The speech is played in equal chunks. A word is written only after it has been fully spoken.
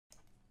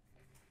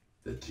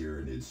The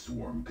Tyranid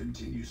swarm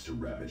continues to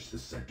ravage the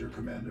sector,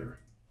 Commander.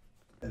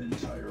 An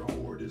entire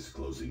horde is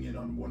closing in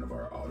on one of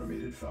our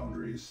automated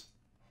foundries.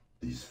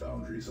 These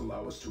foundries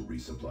allow us to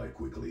resupply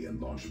quickly and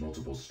launch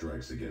multiple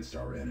strikes against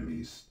our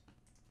enemies.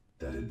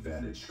 That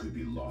advantage could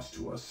be lost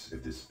to us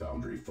if this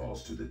foundry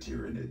falls to the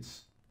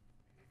Tyranids.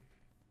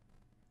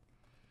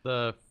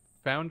 The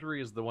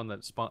foundry is the one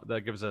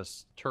that gives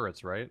us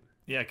turrets, right?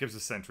 Yeah, it gives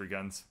us sentry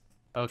guns.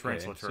 Okay.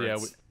 Tarantula So, yeah,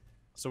 turrets.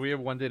 so we have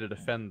 1 day to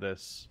defend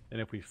this, and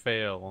if we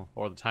fail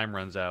or the time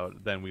runs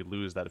out, then we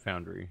lose that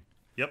foundry.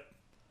 Yep.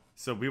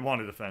 So we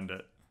want to defend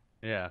it.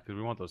 Yeah, because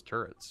we want those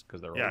turrets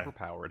because they're Yeah.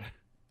 overpowered.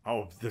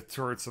 Oh, the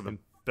turrets are the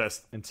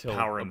best Until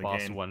power the in the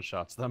boss game.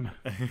 one-shots them.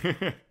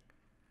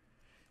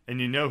 And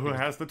you know who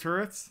has the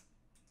turrets?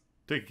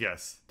 Take a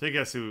guess. Take a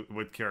guess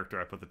what character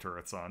I put the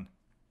turrets on.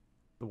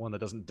 The one that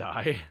doesn't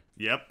die.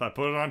 Yep, I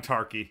put it on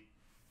Tarky.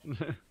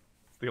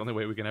 It's the only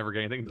way we can ever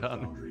get anything The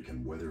done. foundry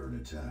can weather an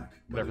attack,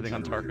 Put but everything the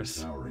on generators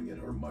Tarkus. powering it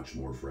are much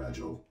more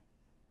fragile.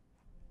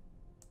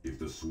 If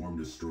the swarm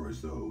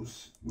destroys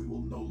those, we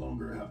will no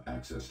longer have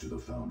access to the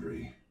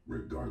foundry,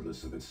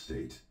 regardless of its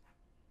state.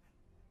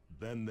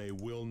 Then they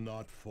will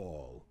not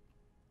fall.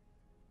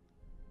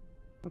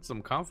 That's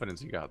some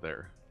confidence you got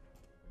there.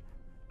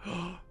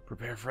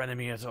 Prepare for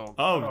enemy assault.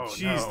 Oh,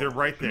 jeez, no. they're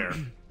right there.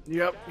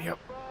 Yep.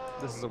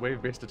 This is a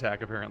wave-based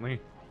attack, apparently.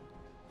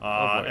 boy,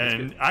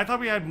 And I thought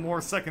we had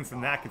more seconds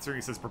than that, considering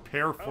it says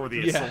prepare for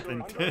the assault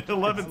in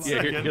 11 Yeah,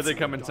 seconds. here they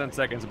come in 10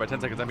 seconds, and by 10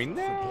 seconds I mean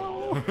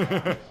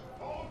no!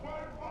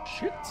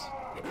 Shit.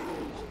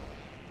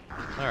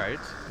 Alright.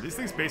 These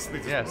things basically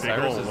just Yeah, big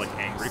Cyrus old, is, like,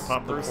 angry the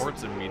puppers.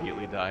 ports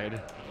immediately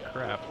died.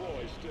 Crap.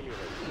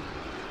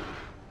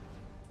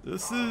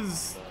 This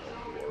is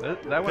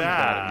That went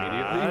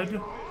bad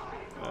immediately.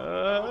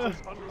 An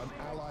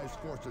ally's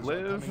forces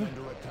Live. are coming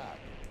under attack.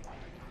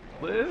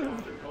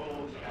 Live!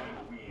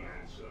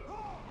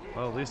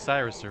 Well, at least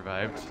Cyrus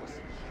survived.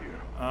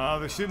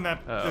 they're shooting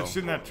that. They're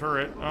shooting that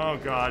turret. Oh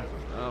god.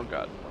 Oh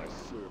god.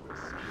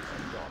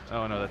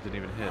 Oh no, that didn't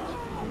even hit.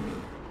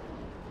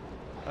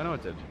 Oh no,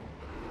 it did.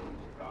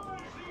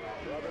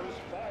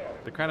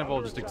 They're kind of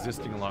all just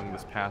existing along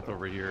this path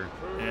over here.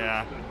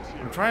 Yeah.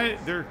 I'm trying.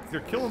 They're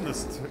killing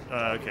this.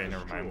 Okay,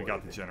 never mind. We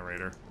got the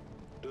generator.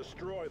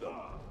 Destroy them.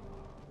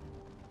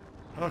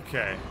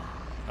 Okay.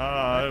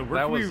 Where That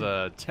can was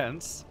we...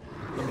 tense.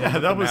 Yeah,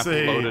 that The was map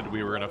a. loaded.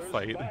 We were in a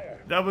fight.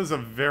 That was a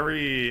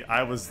very.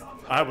 I was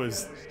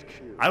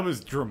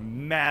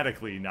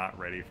dramatically not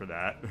ready for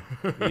that.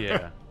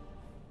 Yeah.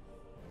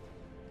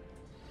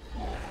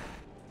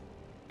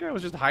 Guy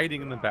was just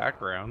hiding in the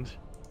background.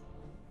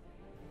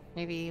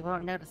 Maybe he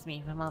won't notice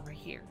me from over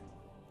here.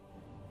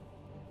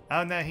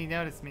 Oh no, he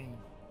noticed me.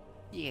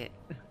 Yeah.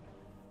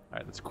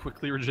 Alright, let's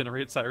quickly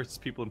regenerate Cyrus's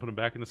people and put them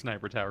back in the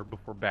sniper tower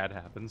before bad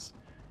happens.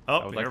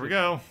 Oh, here we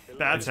go.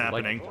 Bad's I just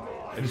would happening.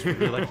 I just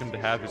really like him to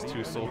have his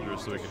 2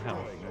 soldiers so he can help.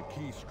 A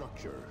key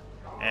structure.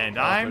 And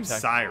Oh, I'm attack.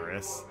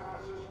 Cyrus.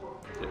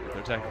 Yeah, if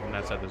they're attacking from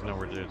that side, there's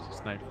nowhere to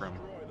snipe from.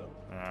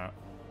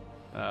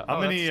 How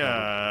many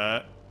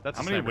that's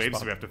how a many sniper waves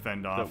spot. do we have to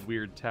fend The off?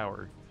 weird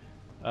tower.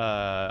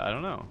 I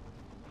don't know.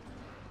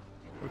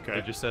 Okay.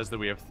 It just says that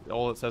we have.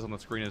 All it says on the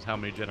screen is how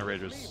many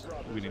generators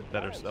we need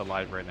that are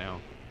alive right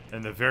now.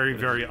 And the very,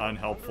 very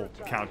unhelpful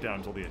countdown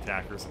until the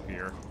attackers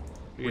appear.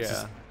 Which is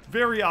Yeah.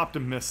 very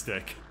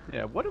optimistic.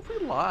 Yeah. What if we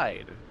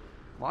lied?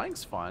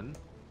 Lying's fun.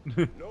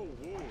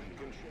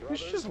 We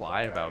should just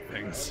lie about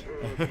things.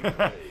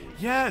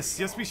 Yes,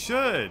 yes we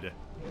should.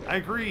 I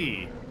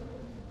agree.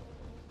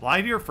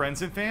 Lie to your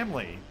friends and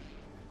family.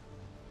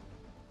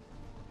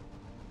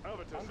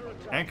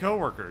 And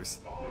coworkers.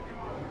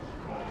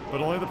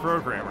 But only the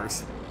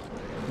programmers.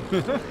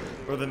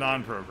 Or the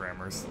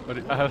non-programmers.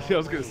 But I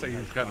was gonna say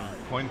you've gotten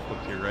coin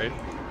flipped here, right?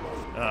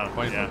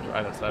 Coin Yeah.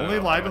 flipped. I Only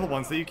don't lie know. to the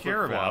ones that you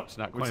care Flip-flops,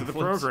 about, not which are coin the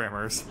flips.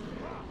 programmers.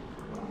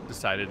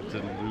 Decided to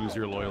lose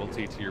your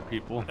loyalty to your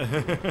people.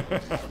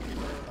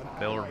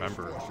 They'll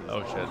remember.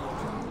 Oh shit.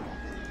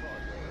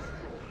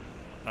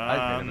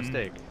 I made a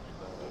mistake.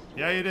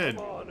 Yeah, you did.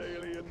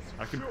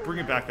 I can bring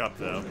it back up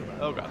though.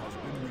 Oh god.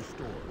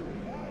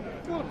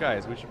 Well,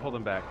 guys, we should pull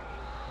them back.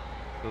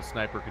 So the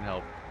sniper can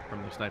help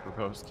from the sniper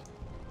post.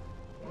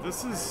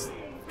 This is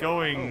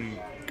going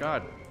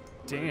God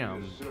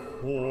damn.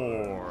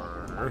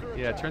 poor.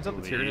 Yeah, it turns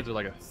out the Tyranids are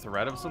like a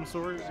threat of some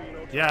sort.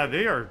 Yeah,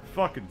 they are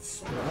fucking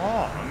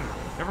strong.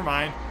 Never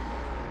mind.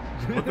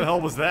 What the hell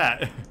was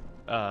that?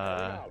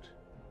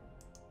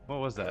 What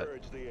was that?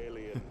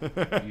 You- did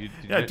Yeah, you- do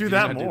did that you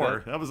not do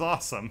more. That was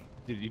awesome.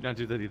 Did you not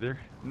do that either?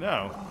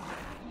 No.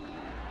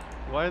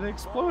 Why are they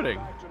exploding?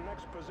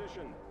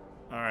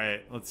 All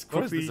right, let's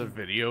What is quickly this, a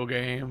video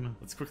game?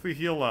 let's quickly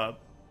heal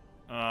up.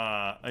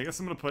 I guess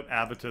I'm gonna put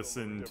Abatus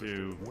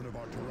into. One of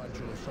our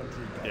tarantula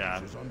sentry guns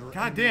Yeah. is under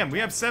God damn, we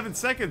have 7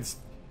 seconds.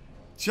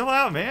 Chill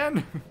out,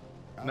 man.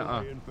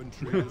 ally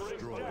infantry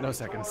destroyed. No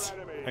seconds.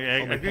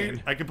 Okay, Only I pain.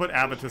 think I can put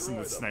Abatus in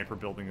the sniper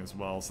building as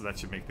well, so that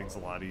should make things a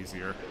lot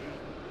easier.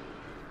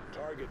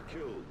 Target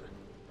killed.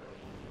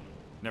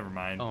 Never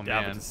mind. Oh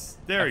man, Abatus.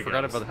 There I you go.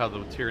 forgot about how the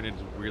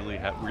Tyranids really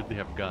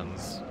have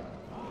guns.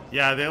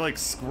 Yeah, they like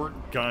squirt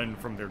gun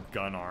from their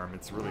gun arm.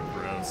 It's really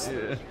gross.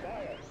 Yeah.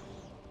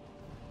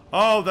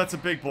 Oh, that's a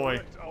big boy.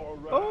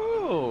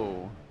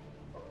 Oh.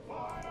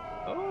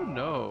 Oh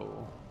no.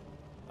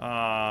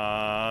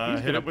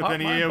 He's Hit gonna it with pop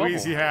any my AoEs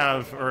bubble. you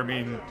have, or I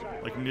mean,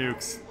 like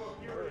nukes,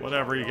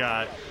 whatever you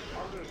got.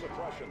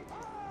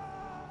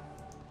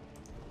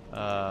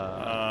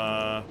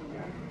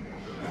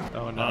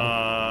 Oh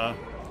no.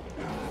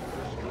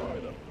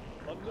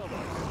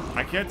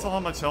 I can't tell how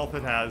much health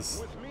it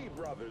has,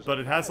 but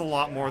it has a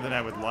lot more than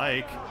I would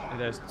like. It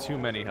has too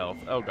many health.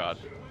 Oh god.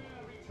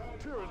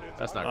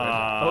 That's not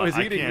good. Oh, he's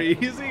I eating can't- me.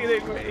 He's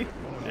eating me.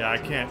 Yeah, I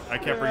can't bring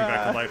you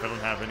back to life. I don't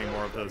have any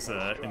more of those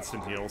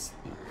instant heals.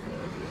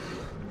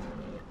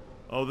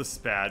 Oh, this is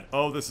bad.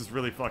 Oh, this is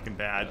really fucking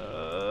bad.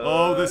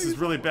 Oh, this is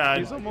really bad.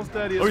 He's almost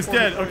dead. Oh, he's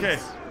dead. Okay.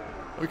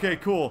 Okay,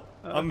 cool.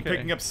 I'm Okay.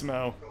 picking up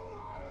Smo.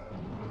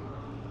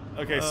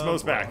 Okay, Oh,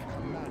 Smo's boy.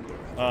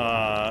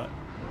 back.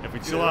 If we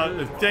chill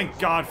out, thank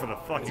God for the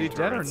fucking Is he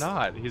dead or turrets.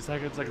 not? He's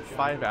like, it's like a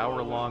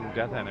 5-hour-long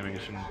death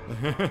animation.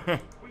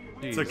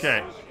 It's Jeez.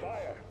 okay.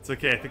 It's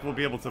okay. I think we'll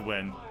be able to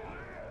win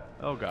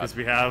Oh god. because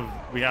we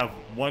have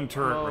one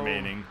turret Oh,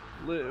 remaining.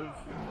 Live.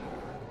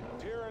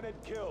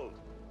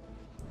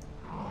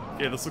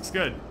 Okay, this looks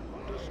good.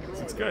 This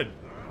looks good.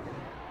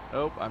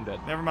 Oh, I'm dead.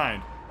 Never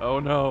mind. Oh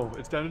no,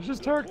 it's down to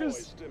just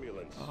Tarkus.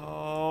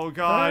 Oh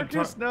God.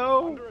 Tarkus,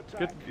 no.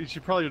 You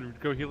should probably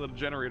go heal at a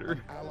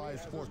generator.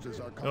 Allies' forces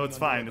are coming No, it's under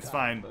fine. It's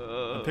attack. fine.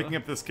 I'm picking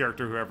up this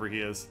character, whoever he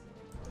is.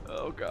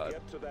 Oh god.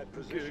 Good.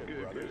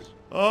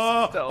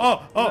 Oh,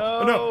 Stealth.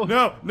 no, no,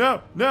 no,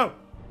 no, no.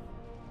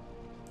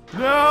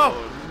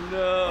 Oh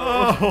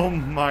no. Oh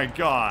my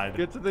God.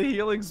 Get to the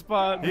healing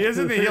spot. He is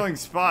in the healing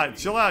spot.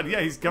 Chill out.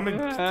 Yeah, he's coming.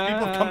 People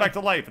come back to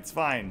life. It's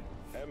fine.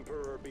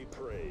 Emperor be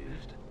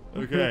praised.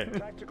 Okay.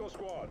 Tactical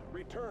squad,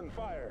 return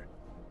fire.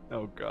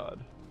 Oh god.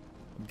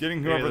 I'm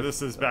getting whoever Yeah,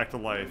 this is back to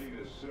life.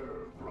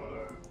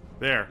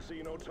 There.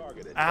 Xeno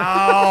targeted.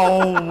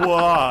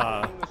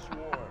 Ow! The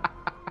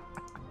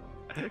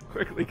swarm.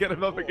 Quickly get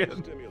him up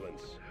again.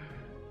 Stimulants.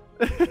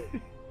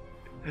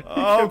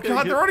 Oh Okay, God,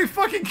 get- they're already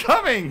fucking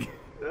coming.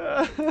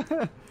 I'll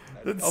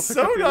That's pick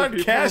so up the other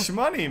not cash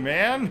people. money,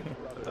 man.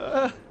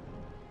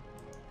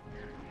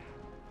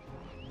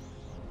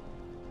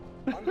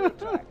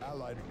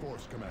 Allied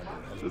force commander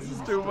has This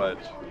been is too much.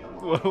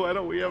 Why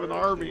don't we have an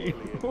army?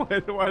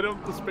 Why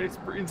don't the Space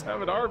Marines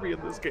have an army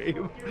in this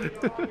game?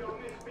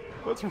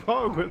 What's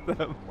wrong with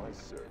them?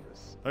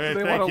 Okay, Do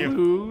they thank want to you.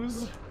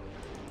 lose?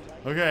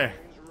 Okay.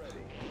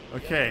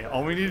 Okay,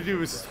 all we need to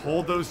do is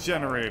hold those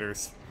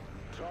generators.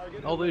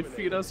 All they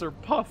feed us are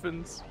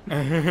puffins.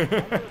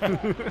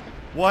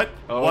 What?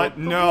 Oh, What?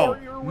 the No.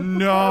 warrior with the barbed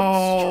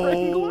No.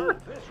 strangler.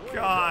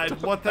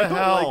 God, what the I don't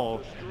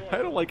hell? I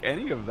don't like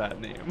any of that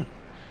name.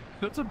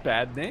 That's a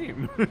bad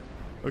name.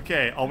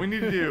 Okay, all we need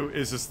to do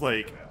is just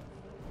like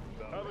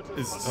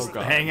just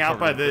God, hang out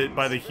by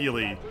covered the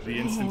Healy, the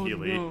instant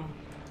Healy. no.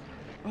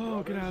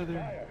 Oh, get out of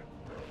there.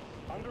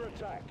 Under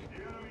attack.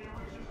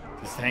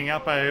 Just hang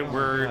out by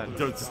where. God.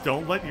 Just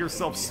don't let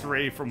yourself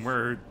stray from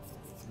where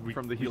we,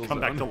 From the we heal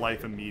come back zone. to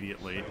life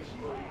immediately.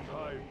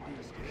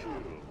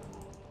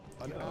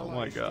 An Oh my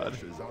allies' God.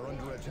 forces are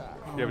under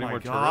attack. Do you have Oh any my more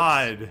turrets?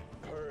 God.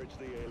 Purge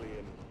the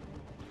alien.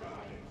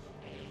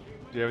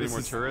 Do you have any This more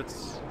is-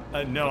 turrets?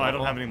 No, I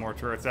don't have any more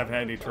turrets. I haven't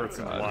had any turrets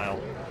in a God.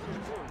 while.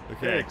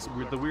 Okay,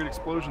 Okay. the weird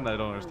explosion that I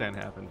don't understand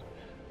happened.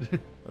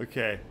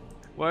 Okay.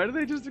 Why do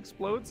they just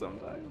explode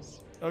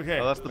sometimes? Okay.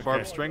 Oh, that's the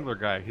Barbed okay. Strangler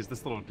guy. He's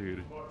this little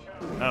dude.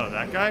 Oh,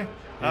 that guy?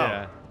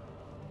 Yeah.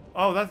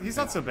 Oh, he's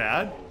not so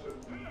bad.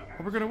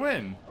 Well, we're gonna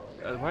win.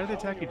 Why do they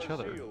attack each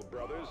other? Seal,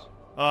 brothers.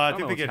 I don't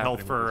think know they what's get health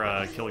happening for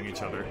with these killing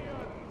each other.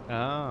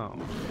 Oh.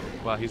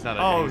 Well, he's not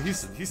a Oh, yeah, he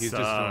just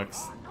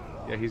sucks.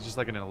 yeah, he's just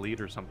like an elite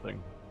or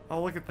something.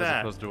 Oh, look at As that.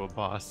 opposed to a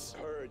boss.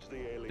 Purge the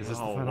alien. Is this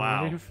Oh, the final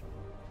wow. wave?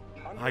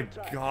 Under My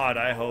attack. God,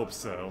 I hope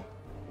so.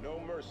 No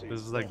mercy.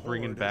 This is like The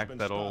bringing horde has back been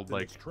that stopped old in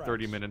like its tracks.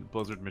 30-minute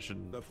Blizzard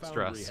mission The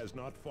foundry stress. has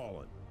not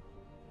fallen.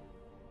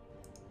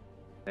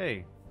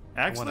 Hey,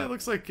 Actually, wanna- it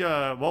looks like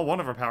well, one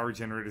of our power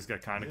generators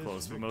got kind of This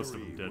close, but most of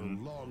them victory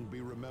didn't. will long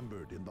be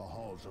remembered in the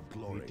halls of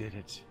glory. we did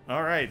it.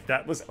 All right,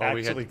 that was All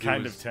we had actually to do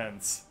kind was- of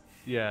tense.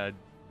 Yeah.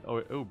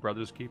 Oh,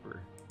 Brother's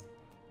Keeper.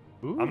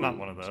 Ooh. I'm not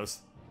one of those.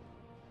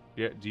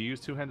 Yeah. Do you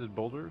use two-handed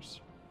boulders?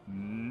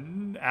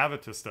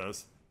 Avitus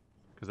does.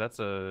 Because that's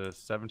a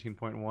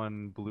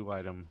 17.1 blue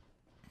item.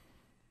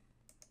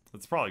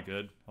 That's probably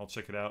good. I'll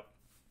check it out.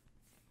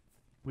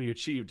 We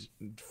achieved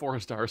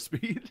 4-star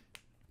speed.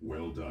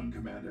 Well done,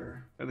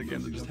 Commander. And again, it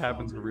Losing just a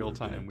happens in foundry real would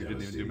have been time. a We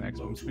didn't even do devastating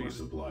maximum blow to our speed.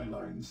 supply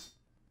lines.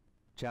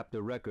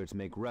 Chapter records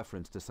make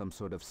reference to some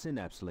sort of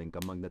synapse link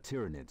among the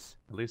Tyranids.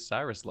 At least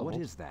Cyrus level.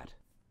 What is that?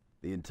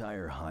 The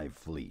entire Hive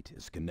fleet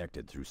is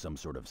connected through some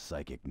sort of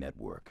psychic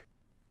network.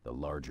 The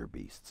larger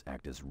beasts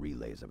act as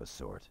relays of a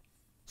sort.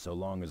 So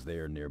long as they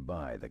are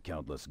nearby, the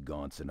countless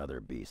Gaunts and other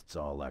beasts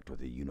all act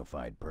with a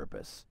unified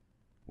purpose.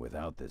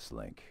 Without this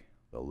link,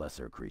 the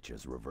lesser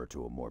creatures revert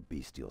to a more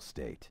bestial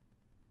state.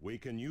 We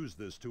can use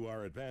this to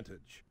our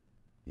advantage.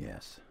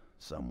 Yes,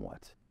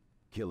 somewhat.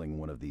 Killing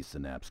one of these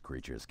synapse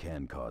creatures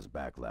can cause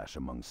backlash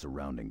among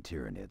surrounding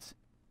Tyranids.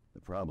 The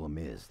problem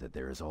is that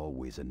there is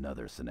always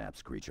another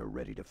synapse creature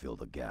ready to fill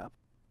the gap.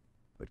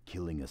 But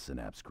killing a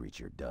synapse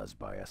creature does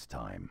buy us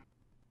time.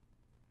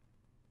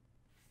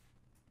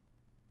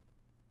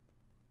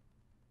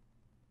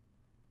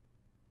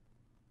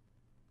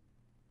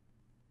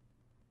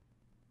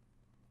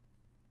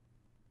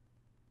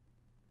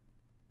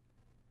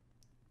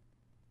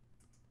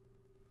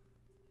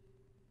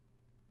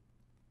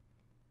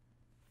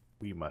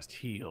 We must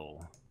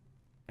heal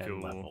and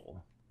Cool.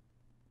 level.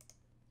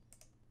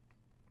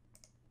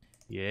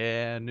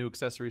 Yeah, new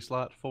accessory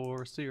slot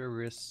for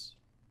Cirrus.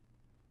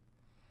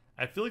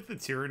 I feel like the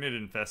Tyranid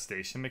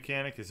infestation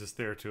mechanic is just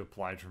there to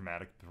apply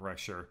dramatic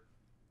pressure,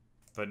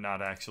 but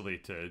not actually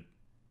to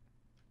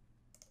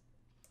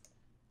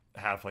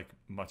have like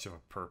much of a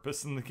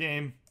purpose in the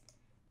game.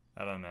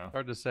 I don't know.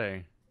 Hard to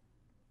say.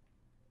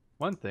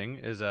 One thing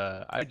is,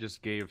 I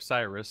just gave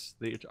Cyrus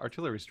the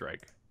artillery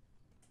strike.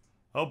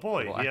 Oh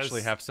boy, We'll he actually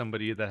has... have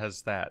somebody that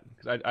has that.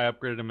 'Cause I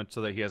upgraded him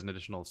so that he has an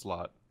additional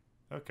slot.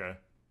 Okay,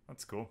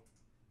 that's cool.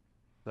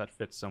 That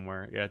fits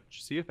somewhere. Yeah,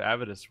 see if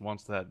Avidus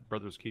wants that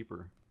Brother's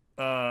Keeper.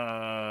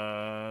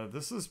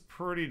 This is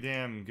pretty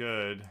damn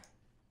good.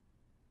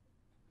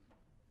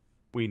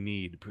 We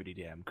need pretty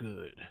damn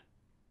good.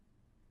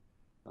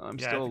 I'm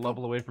Yeah, I still a think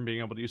level away from being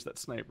able to use that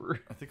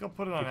sniper. I think I'll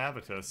put it on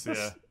Avitus,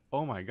 yeah.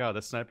 Oh my god,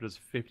 that sniper does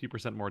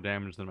 50% more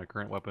damage than my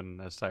current weapon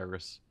as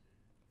Cyrus.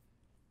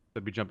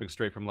 I'd be jumping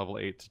straight from level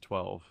 8 to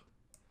 12.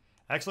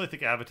 Actually, I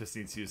think Avitus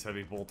needs to use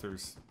heavy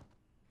bolters.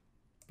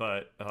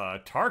 But,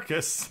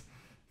 Tarkus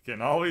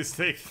can always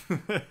take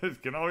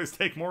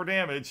more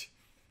damage.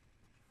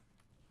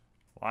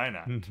 Why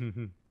not?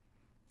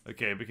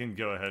 Okay, we can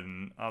go ahead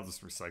and I'll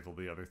just recycle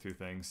the other two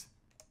things.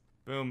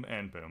 Boom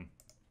and boom.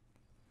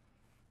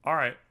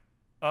 Alright.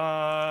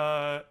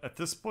 At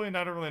this point,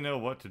 I don't really know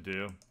what to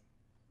do.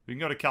 We can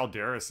go to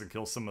Calderis and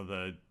kill some of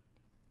the...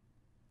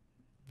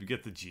 We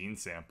get the gene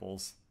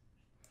samples.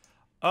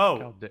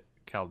 Oh!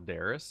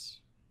 Calderis?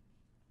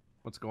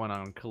 What's going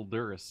on in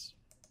Calderis?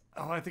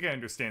 Oh, I think I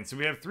understand. So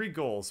we have 3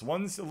 goals.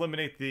 One's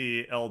eliminate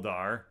the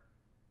Eldar.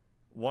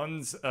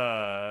 One's,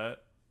 Receive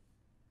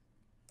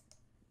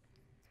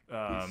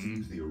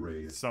the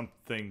array.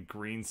 something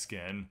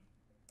greenskin.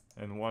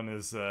 And one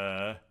is,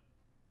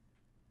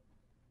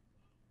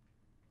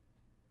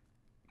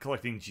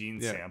 collecting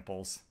gene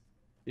samples.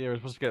 Yeah, we're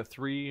supposed to get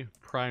 3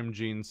 prime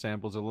gene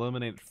samples,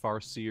 eliminate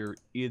Farseer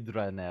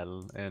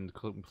Idranel, and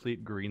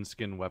complete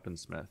greenskin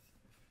weaponsmith.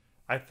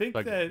 I think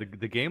Like that...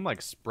 the game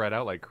like spread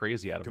out like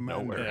crazy out of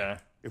Commander, nowhere. Yeah.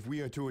 If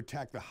we are to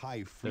attack the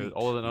Hive fleet,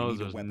 all it we knows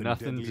need a there's weapon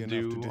nothing deadly to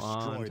enough do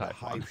on destroy the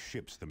Typhon. Hive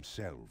ships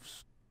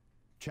themselves.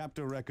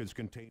 Chapter records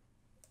contain...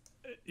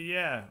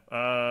 Yeah,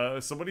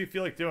 so what do you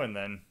feel like doing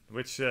then?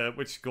 Which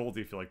goal do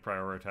you feel like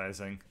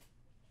prioritizing?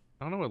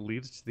 I don't know what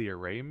leads to the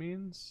array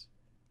means.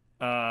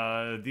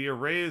 The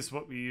array is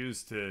what we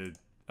use to,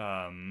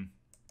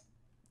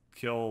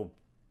 kill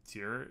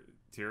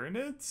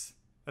Tyranids,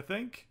 I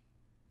think?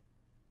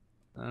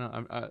 I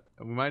don't know.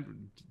 We might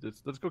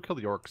let's go kill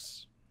the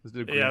orcs. Let's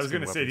do Yeah, I was greenskin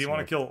gonna say, do you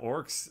want to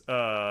weaponsmith.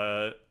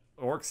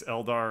 kill orcs,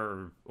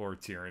 Eldar, or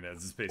Tyranids?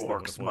 Is basically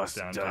what it boils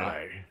down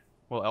to.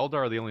 Well,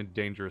 Eldar are the only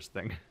dangerous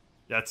thing.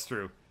 That's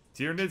true.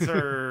 Tyranids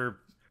are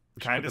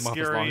We should kind put of them off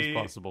as long as scary.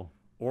 possible.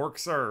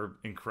 Orcs are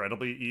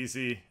incredibly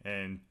easy,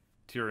 and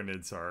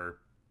Tyranids are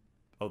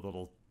a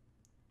little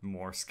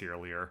more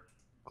scarier.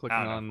 Clicking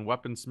I don't on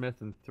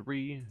weaponsmith in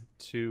 3,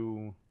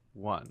 2,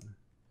 1.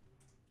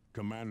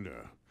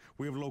 Commander,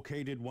 we have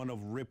located one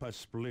of Ripper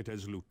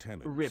Splitter's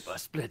lieutenants. Ripper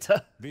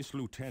Splitter. This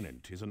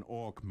lieutenant is an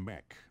orc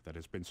mech that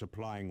has been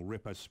supplying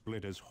Ripper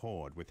Splitter's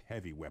horde with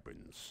heavy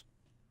weapons.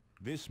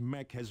 This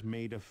mech has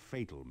made a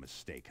fatal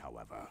mistake,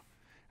 however,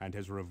 and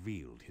has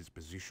revealed his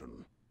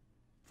position.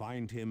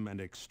 Find him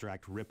and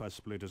extract Ripper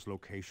Splitter's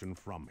location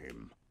from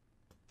him.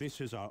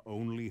 This is our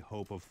only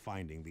hope of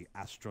finding the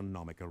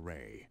astronomic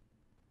array.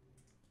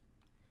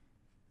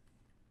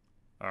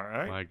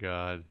 Alright. My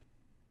god.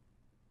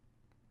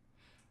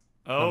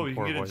 Oh, Some you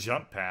poor can get a voice.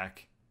 jump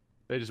pack.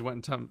 They just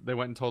went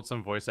and told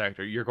some voice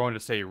actor, "You're going to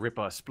say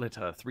Ripper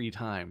Splitter 3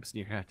 times, and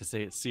you have to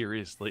say it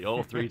seriously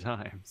all 3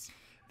 times."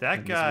 That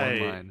in this one guy,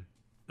 line.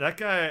 that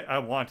guy, I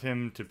want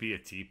him to be a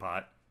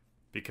teapot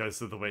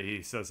because of the way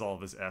he says all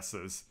of his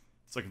S's.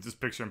 So I can just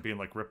picture him being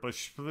like Ripper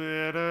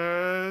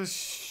Splitter.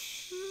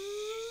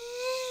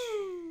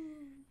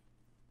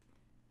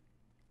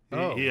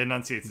 Oh. He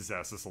enunciates his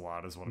S's a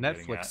lot, is what I'm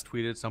getting Netflix at.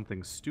 tweeted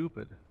something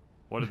stupid.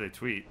 What did they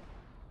tweet?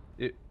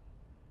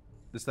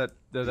 It's that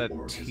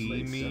orc has tea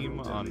laid several meme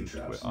on deadly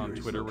traps on near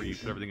his Twitter where you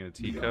location. put everything in a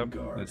Be on teacup,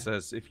 guard. and it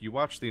says if you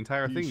watch the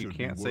entire thing, you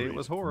can't say it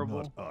was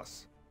horrible. Not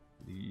us.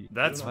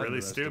 That's Don't really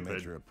underestimate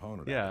stupid. your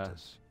opponent, Yeah.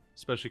 Avitus.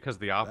 Especially because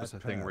the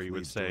opposite thing path where you would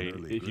leads to an say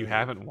early if you grave.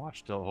 haven't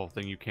watched the whole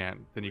thing, you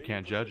can't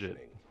judge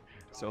it.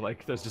 So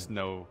like, there's just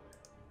no.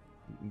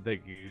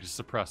 You just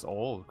suppress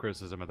all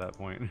criticism at that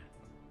point.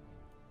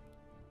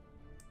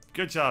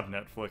 Good job,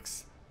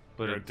 Netflix.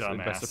 But You're a it's, by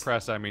dumbass.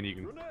 suppress, I mean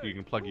you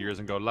can plug your ears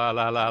and go la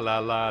la la la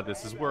la.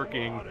 This is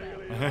working.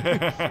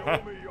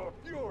 Show me your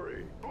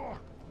fury.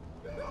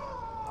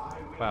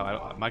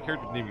 Wow, my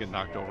character didn't even get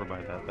knocked over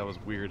by that. That was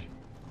weird.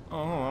 Oh,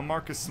 I'm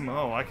Marcus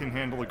Smo. I can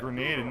handle a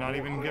grenade and not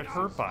even get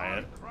hurt by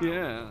it.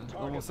 Yeah,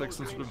 almost like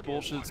some sort of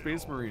bullshit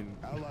space marine.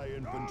 Ally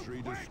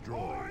infantry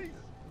destroyed.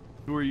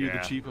 Who are you,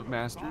 Yeah. the chief of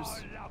masters?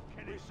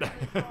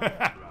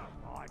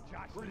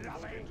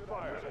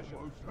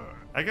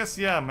 I guess,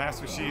 yeah,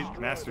 Master Chief.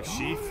 Master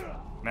Chief?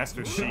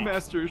 Master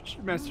Chief.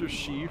 Master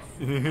Chief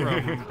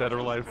from Dead or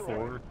Alive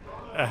 4.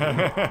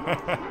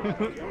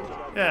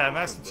 Yeah,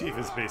 Master Chief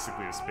is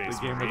basically a The space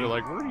game where marine. they're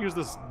like, we're gonna use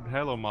this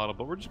Halo model,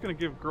 but we're just gonna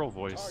give girl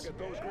voice.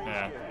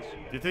 Yeah. Do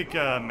you think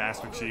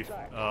Master Chief,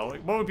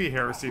 like, what would be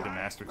heresy to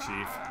Master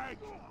Chief?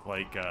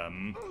 Like,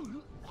 I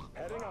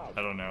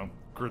don't know,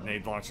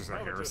 grenade launchers are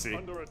heresy.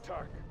 Under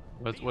attack.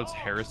 What's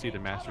heresy to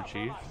Master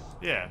Chief?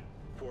 Yeah.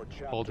 For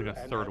chapter Holding a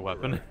and third emperor.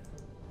 weapon.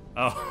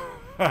 Oh.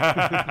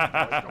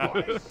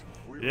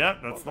 Yep,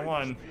 that's the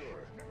one.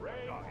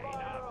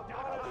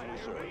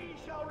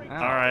 Ow,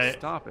 Alright.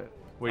 Stop it.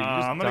 Wait, you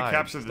just I'm gonna died.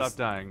 capture Stop this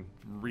dying.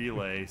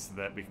 relay so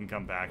that we can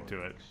come back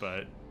to it,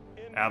 but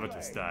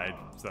Avitus died,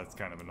 so that's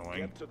kind of annoying.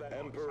 Get to the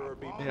emperor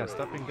be Yeah,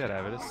 stop being dead,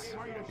 Avitus.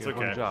 It's You have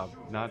one okay. job,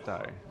 not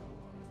die.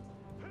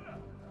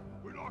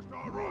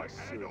 Your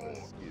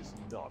service is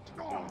not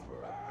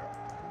over.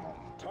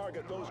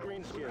 Target those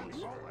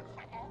greenskins.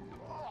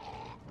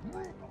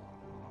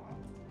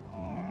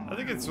 I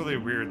think it's really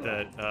weird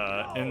that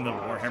in the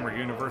Warhammer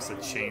universe, a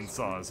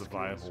chainsaw is a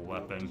viable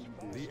weapon.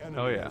 The enemy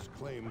Oh, yeah. has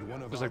claimed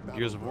one of Just our like the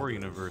Gears of battle War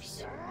brothers.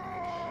 universe.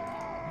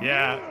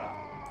 Yeah.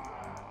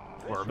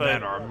 Where But-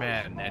 men are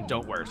men and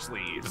don't wear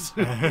sleeves.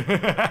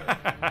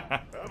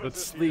 The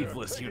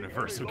sleeveless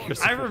universe of Gears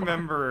of I War.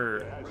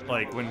 remember,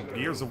 like, when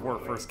Gears of War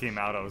first came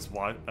out, I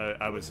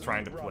was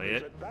trying to play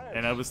it,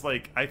 and I was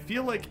like, I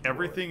feel like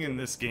everything in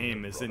this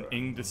game is an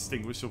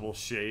indistinguishable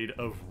shade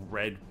of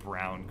red,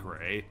 brown,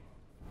 gray.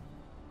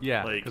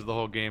 Yeah, like- because the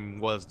whole game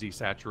was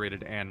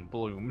desaturated and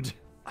bloomed.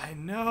 I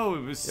know,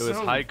 it was It was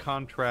so... high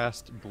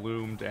contrast,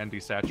 bloomed, and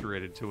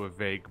desaturated to a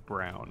vague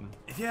brown.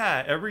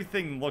 Yeah,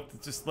 everything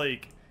looked just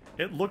like...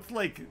 It looked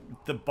like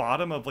the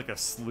bottom of, like, a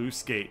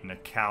sluice gate in a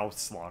cow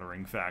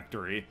slaughtering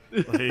factory.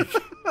 Like,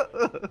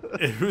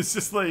 it was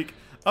just like,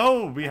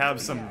 oh, we have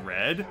some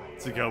red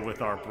to go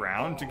with our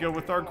brown, to go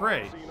with our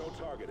gray. Casino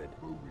targeted.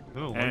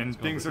 Oh, And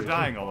things are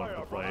dying all over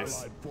the place.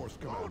 Allied force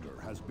commander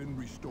has been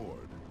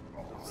restored.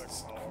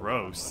 It's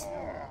gross.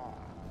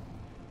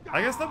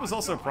 I guess that was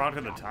also a product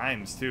of the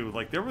times, too.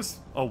 Like, there was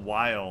a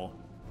while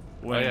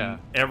when yeah.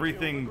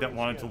 everything that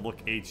wanted to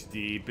look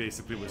HD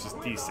basically was just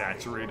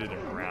desaturated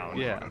and brown.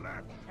 Yeah.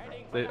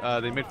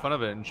 They made fun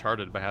of it in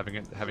Uncharted by having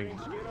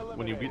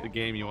when you beat the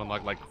game you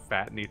unlock like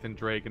Fat Nathan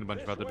Drake and a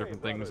bunch of other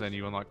different things, and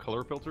you unlock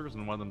color filters,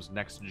 and one of them's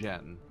next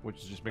gen,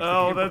 which just makes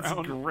Oh, the game that's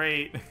brown.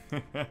 great.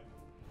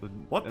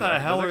 What And the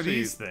there's hell are actually-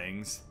 these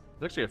things?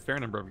 There's actually a fair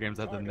number of games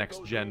that have the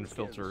next gen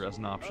filter as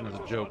an option, as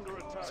a joke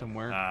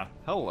somewhere. Ah.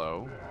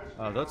 Hello,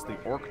 that's the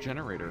orc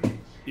generator.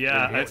 Yeah, Your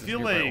I hands feel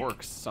is nearby like...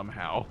 orcs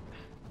somehow.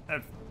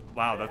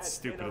 Wow, that's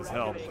stupid as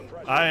hell.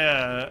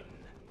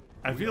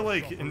 I feel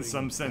like in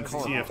some sense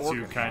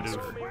TF2 kind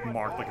of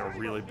marked like a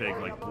really big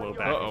like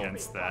blowback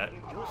against that,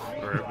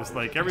 where it was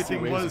like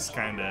everything was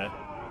kind of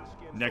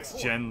next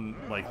gen,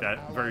 like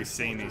that very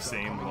same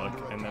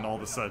look, and then all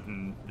of a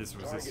sudden this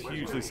was this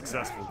hugely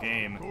successful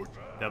game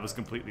that was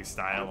completely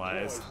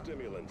stylized.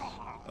 Stimulants.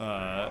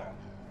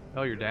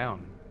 Oh, you're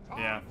down.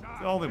 Yeah,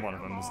 only one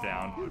of them was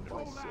down.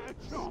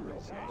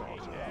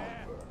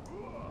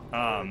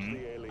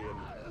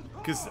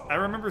 Because I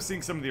remember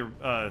seeing some of the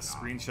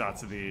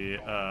screenshots of the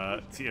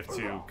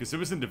TF2, because it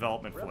was in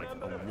development for like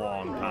a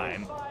long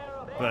time.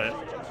 But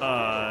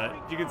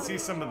you could see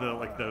some of the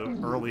the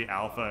early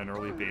alpha and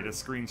early beta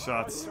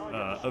screenshots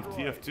of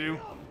TF2,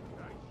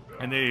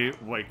 and they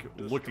like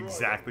looked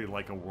exactly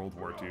like a World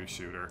War II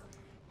shooter.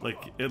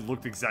 Like it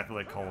looked exactly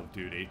like Call of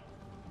Duty,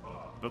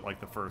 but like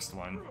the first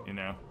one, you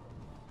know.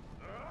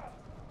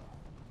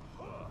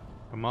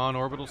 Come on,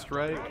 orbital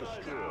strike.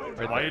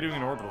 Right Why are you there. doing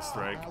an orbital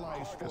strike?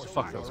 Because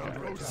fuck those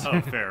guys. Oh,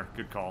 fair.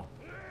 Good call.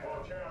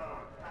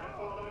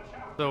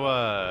 So,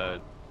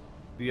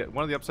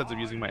 one of the upsides of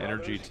using my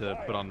energy to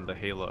put on the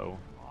Halo.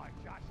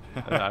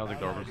 I don't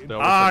think the orbital.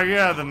 Ah,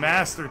 yeah, the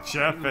Master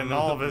Chef and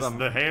all of his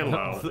the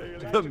Halo.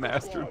 the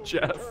Master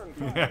Jeff.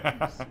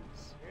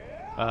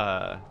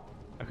 I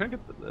couldn't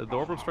get the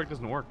orbital strike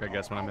doesn't work. I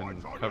guess when I'm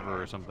in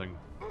cover or something.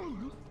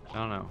 I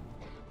don't know.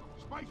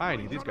 I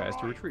need these guys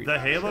to retreat. The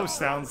Halo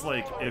sounds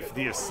like if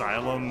the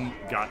Asylum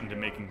got into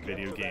making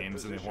video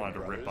games and they wanted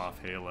to rip off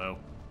Halo.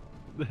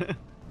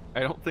 I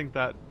don't think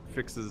that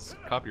fixes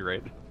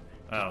copyright. Just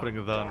Oh. putting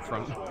a the in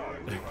front.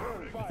 I think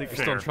you're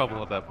still Fair. in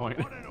trouble at that point.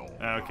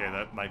 Okay,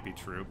 that might be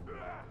true.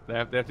 They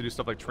have to do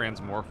stuff like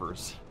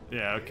transmorphers,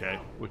 Yeah, okay.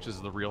 which is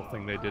the real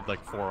thing they did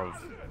like 4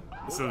 of.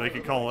 So they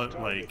could call it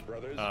like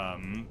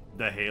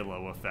the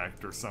Halo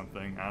effect or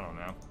something. I don't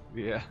know.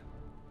 Yeah.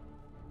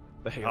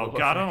 The Halo Oh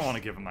god, I don't effects. want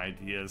to give them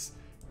ideas.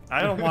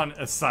 I don't want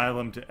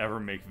Asylum to ever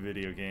make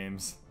video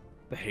games.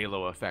 The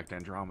Halo effect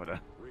Andromeda.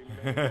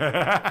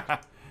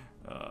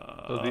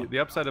 So the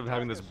upside of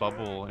having this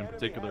bubble in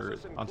particular,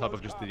 on top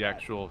of just the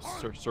actual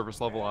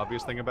surface level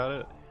obvious thing about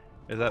it,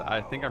 is that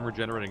I think I'm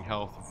regenerating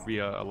health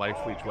via a life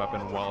leech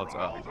weapon while it's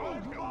up.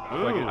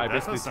 Ooh, Like, I that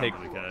basically does sound take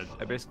really good.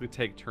 I basically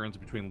take turns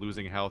between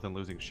losing health and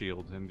losing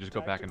shield, and just go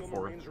back and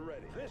forth,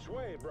 This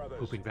way, brothers.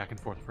 pooping back and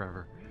forth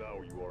forever.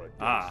 Now you are a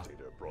Ah.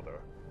 devastator, brother.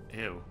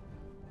 Ew.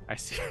 I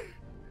see.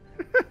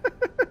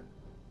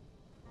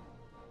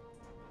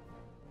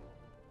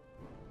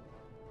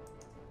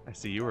 I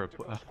see you were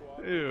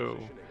ew.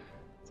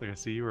 It's like I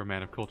see you were a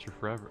man of culture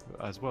forever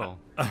as well.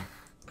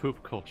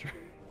 Poop culture.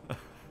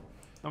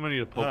 I'm gonna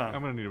need a poop.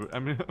 I'm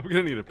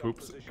gonna need a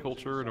poop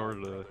culture in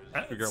order to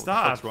figure out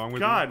what's wrong with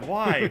God, you.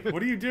 why?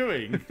 What are you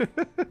doing?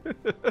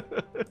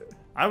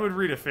 I would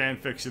read a fan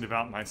fiction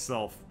about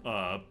myself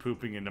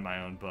pooping into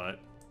my own butt.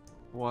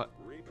 What?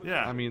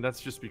 Yeah. I mean, that's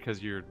just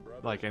because you're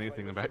like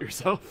anything about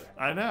yourself.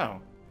 I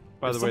know.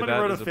 By If the way, somebody that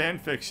wrote is a fan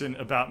fiction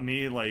about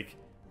me like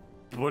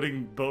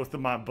putting both of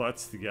my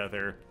butts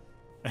together.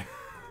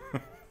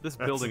 This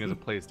building is a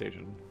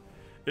PlayStation.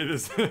 It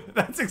is.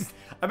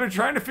 I've been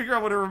trying to figure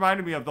out what it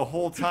reminded me of the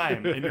whole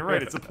time, and you're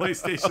right. It's a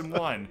PlayStation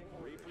 1.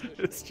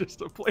 It's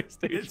just a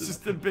PlayStation. It's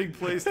just a big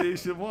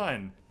PlayStation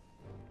 1.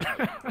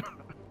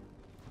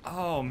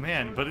 Oh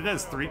man, but it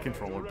has 3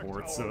 controller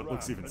ports, so it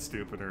looks even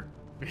stupider.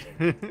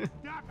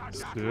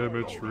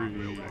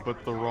 Symmetry,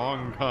 but the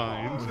wrong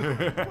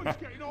kind.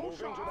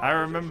 I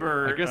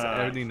remember. I guess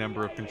any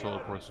number of controller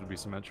ports would be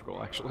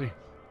symmetrical, actually.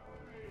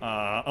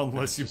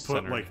 Unless you just put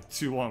centered. like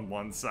 2 on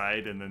one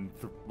side and then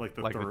like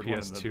the Like the third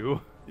PS2.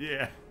 one.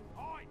 Yeah.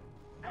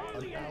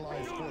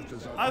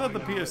 I thought the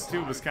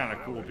PS2 was kind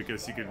of cool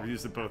because you could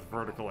use it both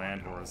vertical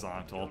and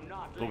horizontal.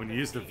 But when you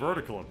used the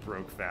vertical, it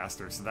broke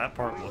faster, so that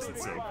part wasn't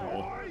so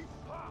cool.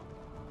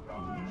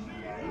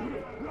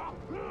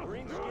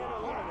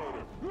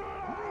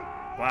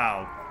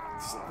 Wow.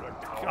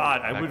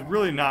 God, I would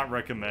really not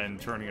recommend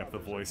turning up the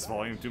voice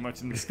volume too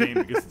much in this game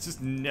because it's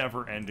just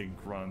never-ending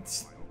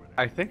grunts.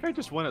 I think I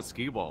just won at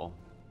skee ball.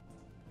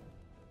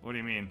 What do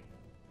you mean?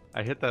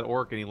 I hit that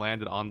orc and he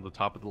landed on the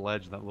top of the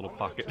ledge in that little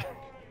pocket.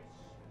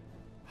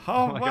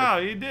 Oh, Like, wow,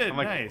 you did. I'm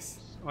like, Nice.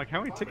 I'm like,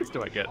 how many tickets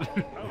do I get?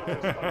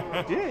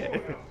 Yeah.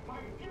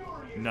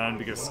 None,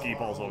 because skee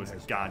ball's always a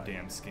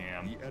goddamn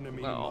scam. The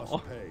enemy No.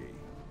 must pay.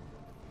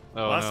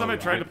 Oh, Last time I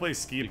no, tried to play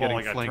skee you're ball,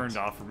 I getting got flanked. turned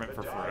off from it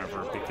for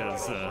forever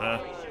because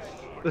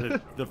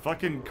the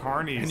fucking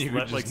carnies And you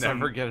let could like just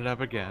never get it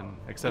up again,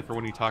 except for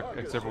when you talk,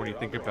 except for when you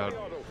think about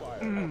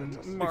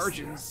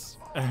margins.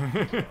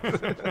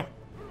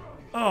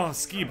 Oh,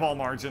 skee ball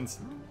margins.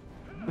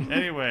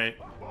 Anyway,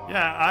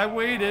 yeah, I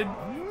waited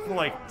for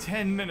like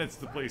 10 minutes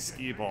to play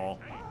skee ball,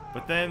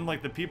 but then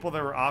like the people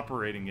that were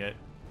operating it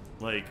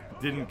like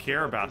didn't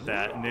care about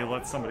that and they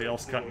let somebody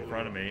else cut in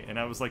front of me, and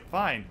I was like,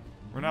 fine,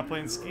 we're not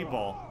playing skee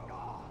ball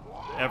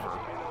ever.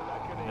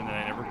 And then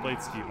I never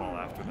played skee ball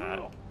after that,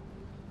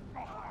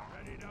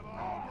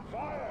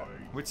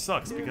 which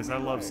sucks because I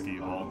love skee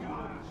ball.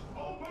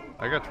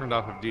 I got turned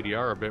off of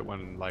DDR a bit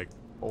when like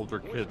older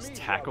kids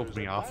tackled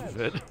me off of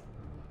it.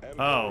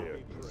 Oh,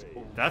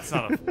 that's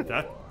not a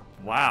that.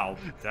 Wow,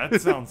 that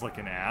sounds like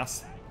an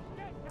ass.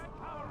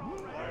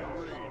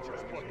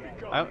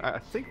 I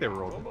think they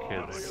were older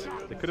kids.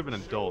 They could have been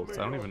adults.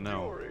 I don't even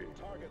know.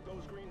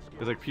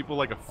 There's like people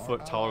like a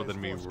foot taller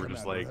than me were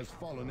just like,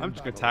 I'm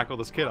just gonna tackle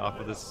this kid off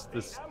of this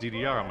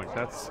DDR. I'm like,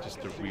 that's just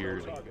a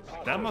weird.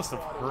 That must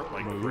have hurt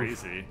like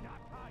crazy.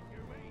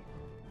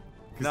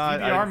 Because No, I DDR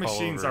didn't fall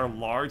machines over. are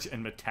large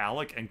and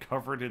metallic and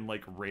covered in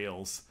like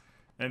rails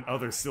and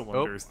other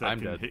cylinders that I'm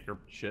can dead.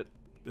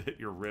 hit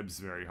your ribs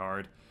very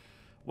hard.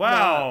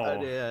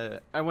 Wow.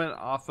 I went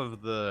off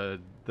of the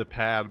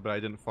pad, but I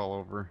didn't fall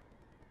over.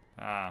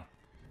 Ah,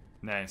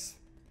 nice.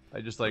 I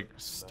just like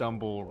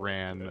stumble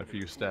ran a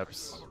few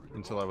steps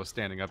until I was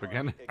standing up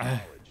again.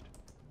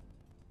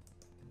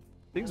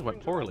 Things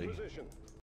went poorly.